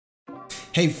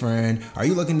Hey friend, are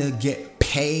you looking to get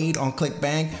paid on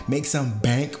Clickbank? Make some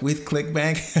bank with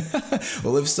Clickbank?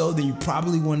 Well, if so, then you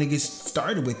probably want to get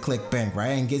started with Clickbank,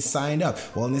 right? And get signed up.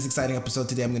 Well, in this exciting episode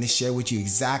today, I'm going to share with you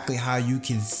exactly how you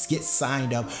can get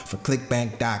signed up for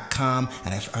clickbank.com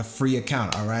and a free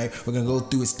account, all right? We're going to go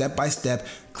through it step by step.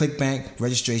 Clickbank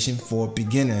registration for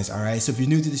beginners, all right? So if you're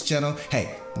new to this channel,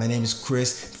 hey, my name is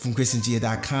Chris from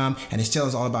Njigha.com, and this channel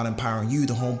is all about empowering you,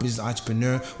 the home business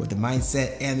entrepreneur, with the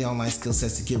mindset and the online skill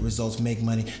sets to get results, make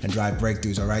money, and drive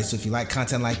breakthroughs, all right? So if you like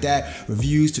content like that,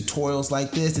 reviews, tutorials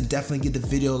like this, then definitely give the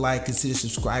video a like, consider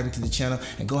subscribing to the channel,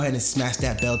 and go ahead and smash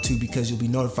that bell too, because you'll be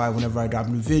notified whenever I drop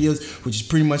new videos, which is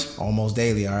pretty much almost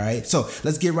daily, all right? So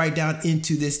let's get right down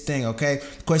into this thing, okay?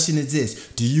 The question is this: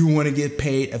 do you want to get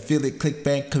paid affiliate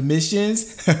Clickbank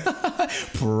commissions?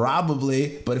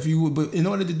 Probably, but in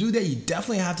order to do that, you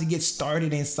definitely have to get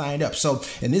started and signed up. So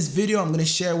in this video, I'm going to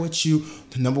share with you,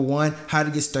 number one, how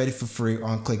to get started for free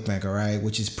on Clickbank, all right,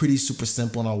 which is pretty super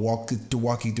simple, and I'll walk you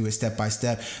through it step by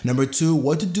step. Number two,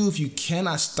 what to do if you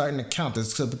cannot start an account,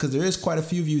 because there is quite a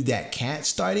few of you that can't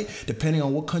start it depending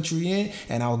on what country you're in,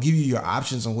 and I'll give you your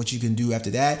options on what you can do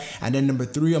after that. And then number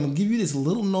three, I'm going to give you this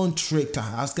little known trick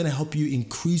that's going to help you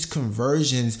increase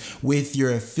conversions with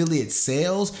your affiliate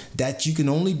sales that you can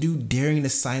only do during the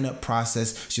sign up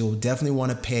process. So you'll definitely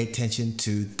want to pay attention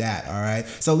to that, all right?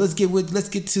 So let's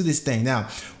get to this thing now.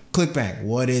 Clickbank,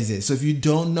 what is it? So if you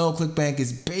don't know, Clickbank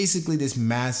is basically this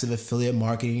massive affiliate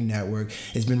marketing network.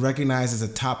 It's been recognized as a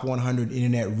top 100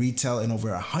 internet retail in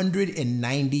over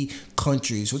 190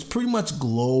 countries. So it's pretty much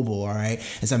global, all right?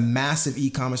 It's a massive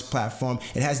e-commerce platform.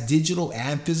 It has digital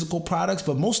and physical products,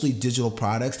 but mostly digital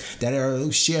products that are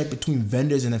shared between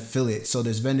vendors and affiliates. So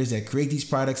there's vendors that create these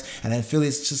products and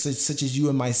affiliates such as you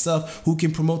and myself who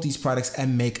can promote these products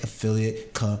and make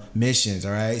affiliate commissions,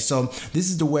 all right? So this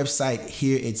is the website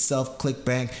here. It's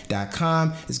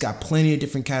clickbank.com. It's got plenty of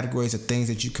different categories of things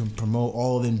that you can promote,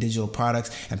 all of them digital products,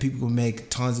 and people can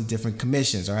make tons of different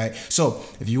commissions, all right? So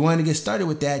if you want to get started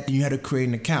with that, then you have to create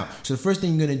an account. So the first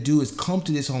thing you're going to do is come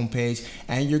to this homepage,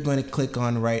 and you're going to click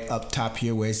on right up top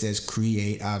here where it says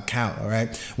create account, all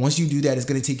right? Once you do that, it's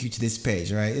going to take you to this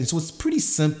page, all right? And so it's pretty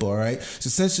simple, all right? So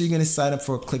essentially, you're going to sign up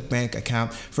for a Clickbank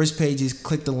account. First page is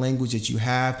click the language that you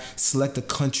have, select the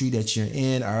country that you're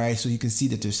in, all right? So you can see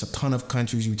that there's a ton of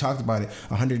countries. We talked about it,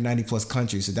 190 plus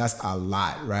countries, so that's a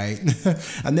lot, right?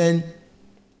 And then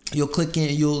you'll click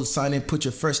in, you'll sign in, put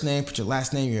your first name, put your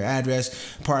last name, your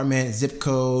address, apartment, zip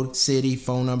code, city,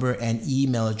 phone number, and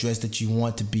email address that you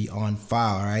want to be on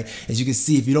file, all right? As you can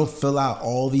see, if you don't fill out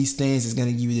all these things, it's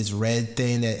gonna give you this red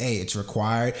thing that, hey, it's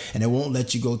required, and it won't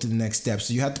let you go to the next step.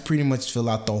 So you have to pretty much fill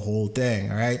out the whole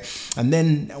thing, all right? And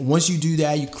then once you do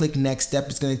that, you click next step,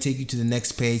 it's gonna take you to the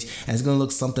next page, and it's gonna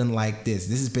look something like this.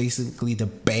 This is basically the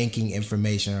banking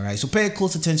information, all right? So pay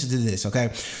close attention to this, okay?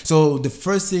 So the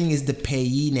first thing is the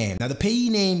payee name. Now the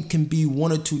payee name can be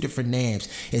one or two different names.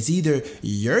 It's either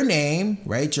your name,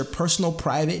 right? Your personal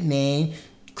private name,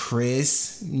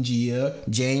 Chris, Njigha,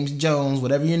 James Jones,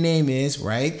 whatever your name is,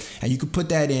 right? And you can put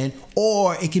that in,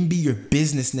 or it can be your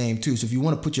business name too. So if you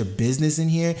want to put your business in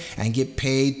here and get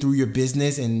paid through your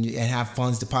business and have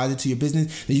funds deposited to your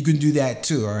business, then you can do that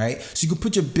too, all right? So you can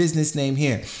put your business name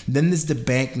here. Then there's the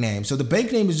bank name. So the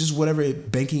bank name is just whatever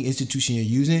banking institution you're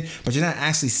using, but you're not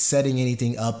actually setting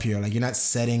anything up here. Like you're not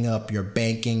setting up your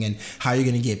banking and how you're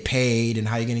going to get paid and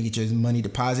how you're going to get your money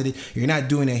deposited. You're not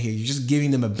doing that here. You're just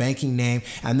giving them a banking name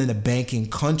and then a banking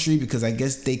country, because I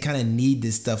guess they kind of need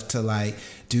this stuff to like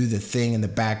do the thing in the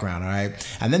background, all right?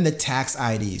 And then the tax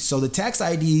ID. So the tax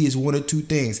ID is one of two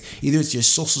things. Either it's your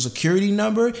social security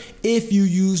number. If you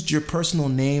used your personal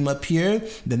name up here,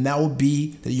 then that will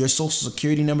be your social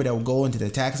security number that will go into the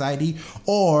tax ID.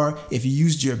 Or if you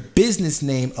used your business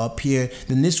name up here,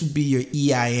 then this would be your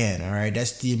EIN, all right?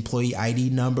 That's the employee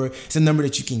ID number. It's a number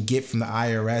that you can get from the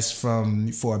IRS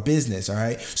for a business, all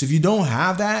right? So if you don't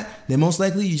have that, then most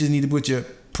likely you just need to put your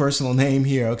personal name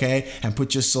here, okay, and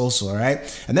put your social, all right?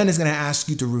 And then it's going to ask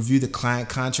you to review the client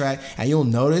contract, and you'll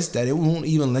notice that it won't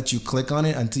even let you click on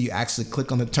it until you actually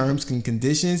click on the terms and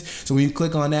conditions. So when you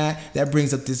click on that, that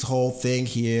brings up this whole thing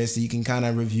here, so you can kind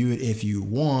of review it if you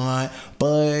want,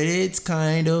 but it's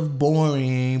kind of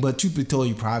boring. But truth be told,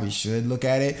 you probably should look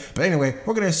at it. But anyway,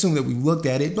 we're going to assume that we've looked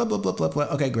at it, blah, blah, blah, blah, blah.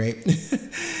 Okay, great.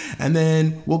 And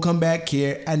then we'll come back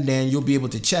here and then you'll be able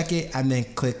to check it and then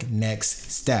click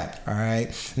next step. All right.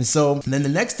 And so then the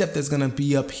next step that's going to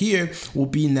be up here will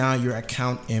be now your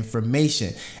account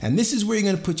information. And this is where you're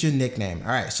going to put your nickname.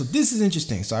 All right. So this is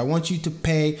interesting. So I want you to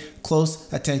pay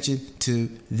close attention to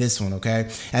this one. Okay.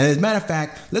 And as a matter of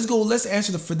fact, let's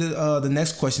answer the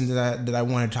next question that I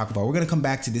want to talk about. We're going to come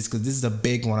back to this because this is a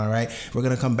big one. All right. We're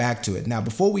going to come back to it. Now,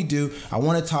 before we do, I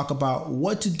want to talk about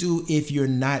what to do if you're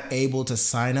not able to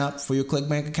sign up for your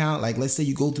Clickbank account. Like, let's say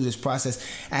you go through this process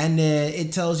and then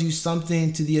it tells you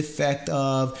something to the effect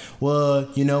of, well,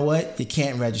 you know what? You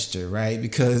can't register, right?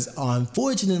 Because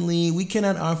unfortunately, we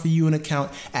cannot offer you an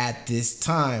account at this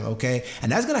time. Okay.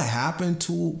 And that's going to happen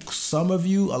to some of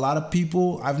you, a lot of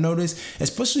people I've noticed,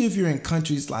 especially if you're in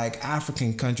countries like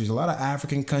African countries, a lot of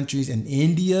African countries and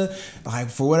India, like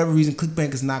for whatever reason,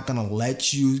 Clickbank is not going to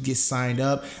let you get signed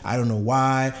up. I don't know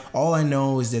why. All I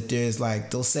know is that there's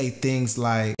like, they'll say things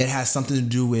like it has something to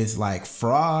do with like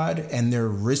fraud and their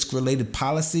risk related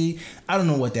policy. I don't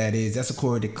know what that is. That's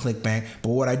according to Clickbank. But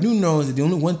what I do know is that the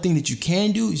only one thing that you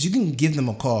can do is you can give them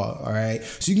a call. All right.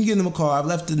 So you can give them a call. I've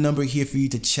left the number here for you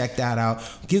to check that out.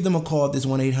 Give them a call at this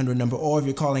 1-800 number, or if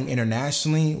you're calling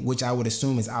internationally, which I would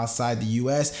assume is outside the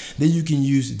US, then you can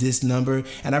use this number.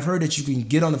 And I've heard that you can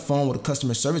get on the phone with a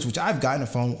customer service, which I've gotten a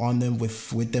phone on them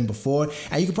with them before,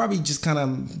 and you can probably just kind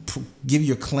of give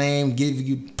your claim,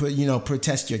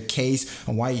 protest your case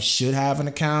on why you should have an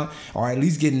account, or at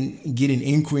least get an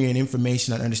inquiry and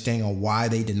information and understanding on why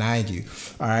they denied you.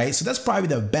 All right, so that's probably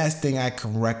the best thing I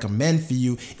can recommend for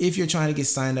you if you're trying to get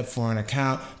signed up for an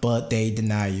account but they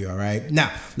deny you. All right,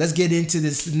 now let's get into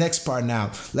this next part.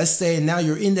 Now let's say now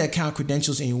you're in the account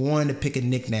credentials and you want to pick a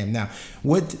nickname. Now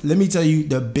let me tell you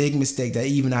the big mistake that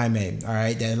even I made, all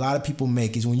right, that a lot of people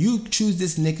make, is when you choose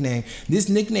this nickname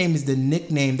is the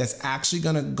nickname that's actually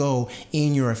going to go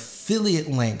in your affiliate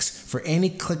links for any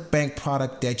Clickbank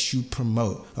product that you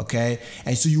promote. Okay,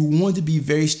 and so you want to be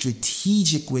very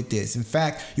strategic with this. In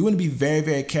fact, you want to be very,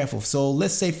 very careful. So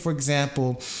let's say, for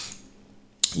example,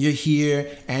 you're here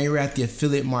and you're at the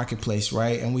affiliate marketplace,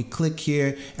 right? And we click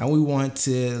here and we want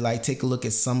to like take a look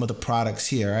at some of the products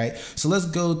here, right? So let's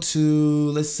go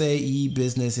to, let's say,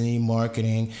 e-business and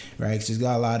e-marketing, right? So it's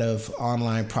got a lot of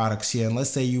online products here. And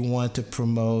let's say you want to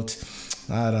promote,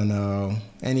 I don't know,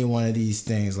 any one of these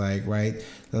things, like, right?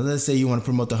 So let's say you want to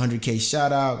promote the 100K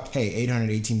shout out. Hey,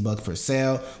 $818 per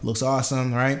sale. Looks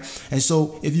awesome, right? And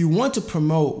so if you want to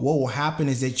promote, what will happen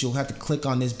is that you'll have to click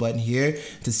on this button here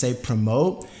to say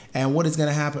promote. And what is going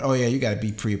to happen? Oh yeah, you got to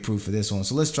be pre-approved for this one.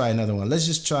 So let's try another one. Let's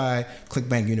just try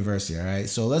Clickbank University. All right.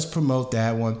 So let's promote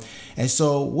that one. And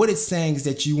so what it's saying is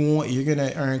that you're going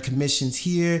to earn commissions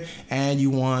here, and you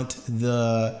want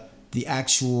the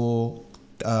actual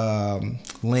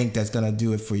link that's gonna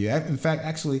do it for you. In fact,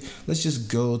 actually, let's just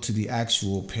go to the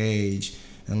actual page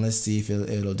and let's see if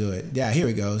it'll do it. Yeah, here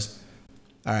it goes.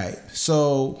 All right,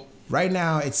 so right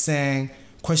now it's saying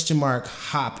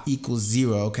 $hop equals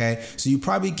 0. Okay, so you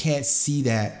probably can't see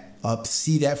that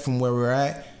from where we're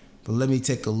at, but let me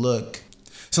take a look.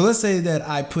 So let's say that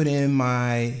I put in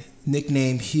my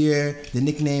nickname here. The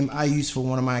nickname I use for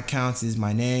one of my accounts is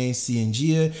my name,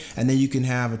 Njigha, and then you can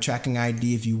have a tracking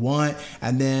ID if you want.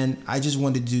 And then I just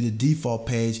wanted to do the default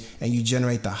page, and you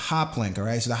generate the hop link. All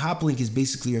right, so the hop link is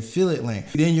basically your affiliate link.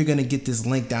 Then you're gonna get this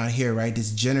link down here, right?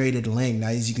 This generated link. Now,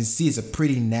 as you can see, it's a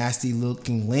pretty nasty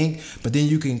looking link, but then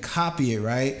you can copy it,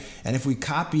 right? And if we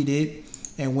copied it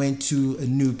and went to a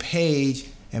new page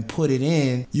and put it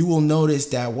in, you will notice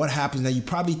that what happens now, you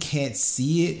probably can't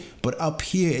see it, but up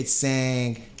here it's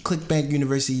saying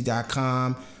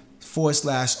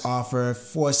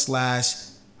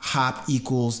clickbankuniversity.com/offer/hop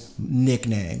equals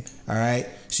nickname. All right,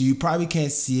 so you probably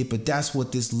can't see it, but that's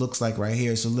what this looks like right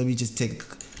here. So let me just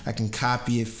I can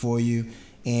copy it for you.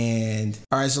 And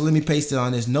all right, so let me paste it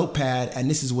on this notepad, and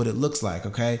this is what it looks like.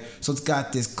 Okay, so it's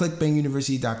got this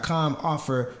clickbankuniversity.com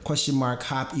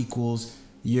offer?hop equals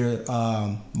your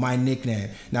my nickname.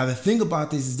 Now the thing about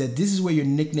this is that this is where your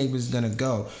nickname is gonna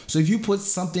go. So if you put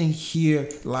something here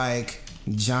like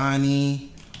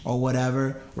Johnny or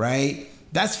whatever, right,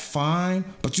 that's fine,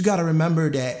 but you got to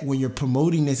remember that when you're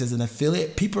promoting this as an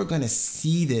affiliate, people are going to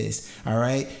see this. All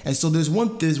right, and so there's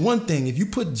one thing. If you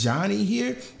put Johnny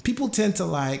here, people tend to,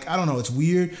 like, I don't know, it's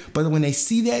weird, but when they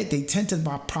see that, they tend to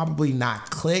probably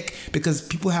not click, because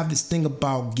people have this thing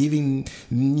about giving,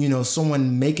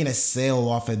 someone making a sale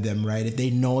off of them, right, if they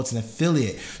know it's an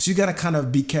affiliate. So you got to kind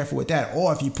of be careful with that.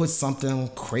 Or if you put something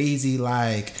crazy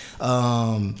like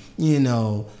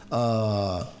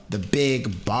the big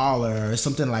baller or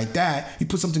something like that, you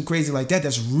put something crazy like that,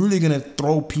 that's really gonna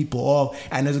throw people off,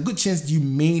 and there's a good chance you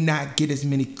may not get as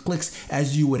many clicks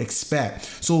as you would expect.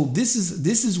 So this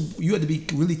is you have to be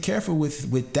really careful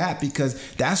with that, because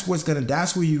that's where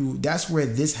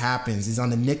this happens, is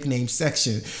on the nickname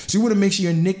section. So you want to make sure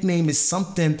your nickname is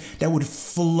something that would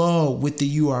flow with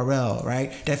the URL,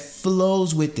 right? That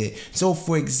flows with it. So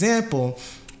for example,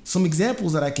 some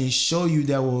examples that I can show you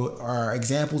that are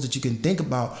examples that you can think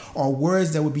about are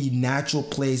words that would be natural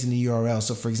plays in the URL.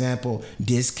 So for example,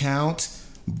 discount,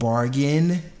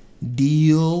 bargain,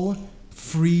 deal,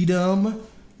 freedom,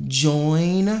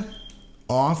 join,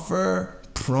 offer,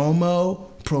 promo,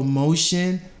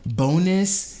 promotion,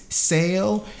 bonus,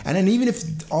 sale. And then even if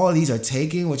all of these are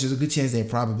taken, which is a good chance they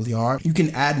probably are, you can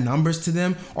add numbers to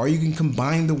them, or you can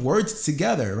combine the words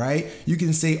together, right? You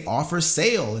can say offer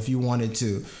sale if you wanted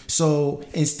to. So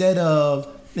instead of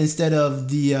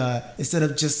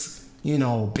just, you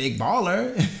know, big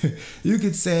baller, you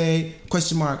could say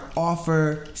question mark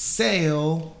offer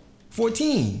sale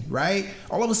 14, right?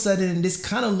 All of a sudden this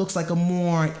kind of looks like a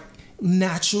more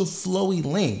natural flowy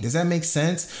link. Does that make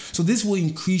sense? So this will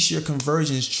increase your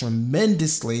conversions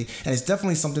tremendously, and it's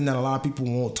definitely something that a lot of people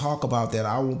won't talk about, that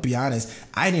I will be honest,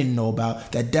 I didn't know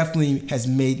about, that definitely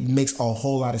makes a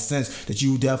whole lot of sense, that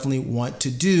you definitely want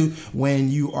to do when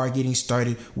you are getting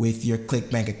started with your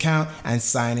Clickbank account and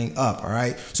signing up. All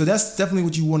right, so that's definitely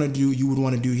what you want to do. You would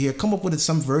want to do here, come up with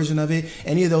some version of it.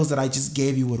 Any of those that I just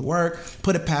gave you would work.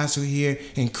 Put a password here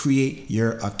and create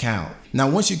your account. Now,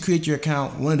 once you create your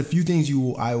account, one of the few things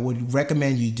I would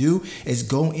recommend you do is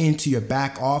go into your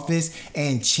back office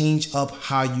and change up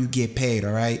how you get paid.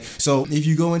 All right. So if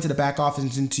you go into the back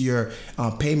office, into your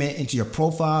payment, into your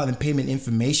profile and payment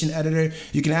information editor,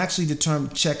 you can actually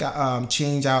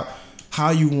change out how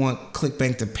you want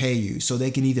Clickbank to pay you. So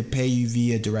they can either pay you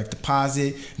via direct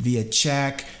deposit, via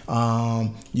check.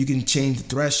 You can change the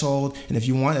threshold, and if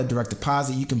you want a direct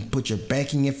deposit, you can put your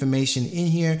banking information in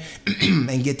here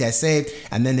and get that saved,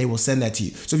 and then they will send that to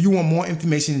you. So if you want more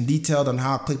information detailed on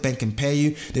how Clickbank can pay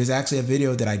you, there's actually a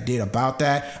video that I did about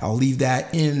that. I'll leave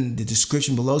that in the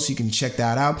description below so you can check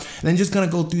that out. And then just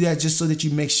gonna go through that just so that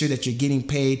you make sure that you're getting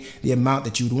paid the amount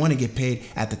that you would want to get paid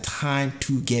at the time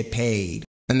to get paid.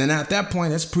 And then at that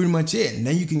point, that's pretty much it. And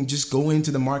then you can just go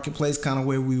into the marketplace, kind of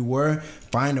where we were,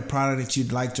 find a product that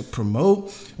you'd like to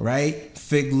promote, right?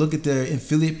 Look at the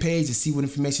affiliate page to see what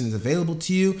information is available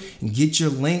to you, and get your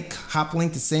link, hop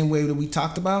link the same way that we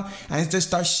talked about, and just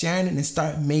start sharing it and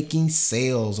start making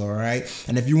sales. All right.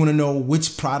 And if you want to know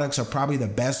which products are probably the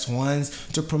best ones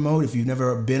to promote, if you've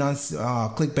never been on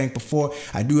Clickbank before,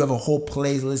 I do have a whole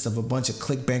playlist of a bunch of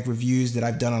Clickbank reviews that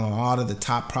I've done on a lot of the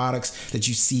top products that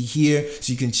you see here.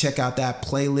 So you can check out that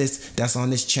playlist that's on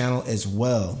this channel as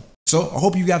well. So I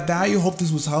hope you got value. I hope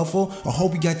this was helpful. I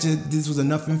hope this was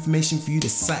enough information for you to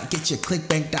get your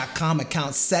clickbank.com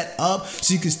account set up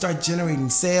so you can start generating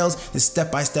sales. The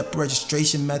step-by-step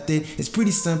registration method is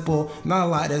pretty simple. Not a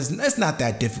lot. It's not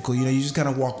that difficult. You know, you just kind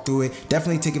of walk through it.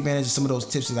 Definitely take advantage of some of those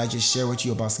tips that I just shared with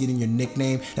you about getting your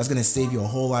nickname. That's going to save you a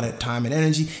whole lot of time and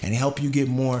energy and help you get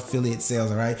more affiliate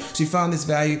sales. All right. So if you found this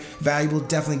valuable,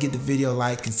 definitely give the video a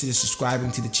like. Consider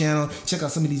subscribing to the channel. Check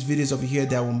out some of these videos over here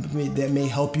that may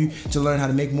help you to learn how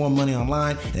to make more money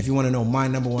online. And if you want to know my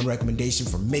 #1 recommendation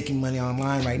for making money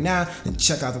online right now, then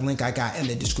check out the link I got in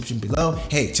the description below.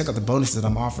 Hey, check out the bonuses that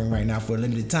I'm offering right now for a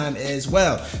limited time as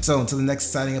well. So until the next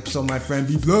exciting episode, my friend,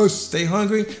 be blessed, stay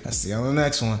hungry. I'll see you on the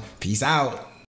next one. Peace out.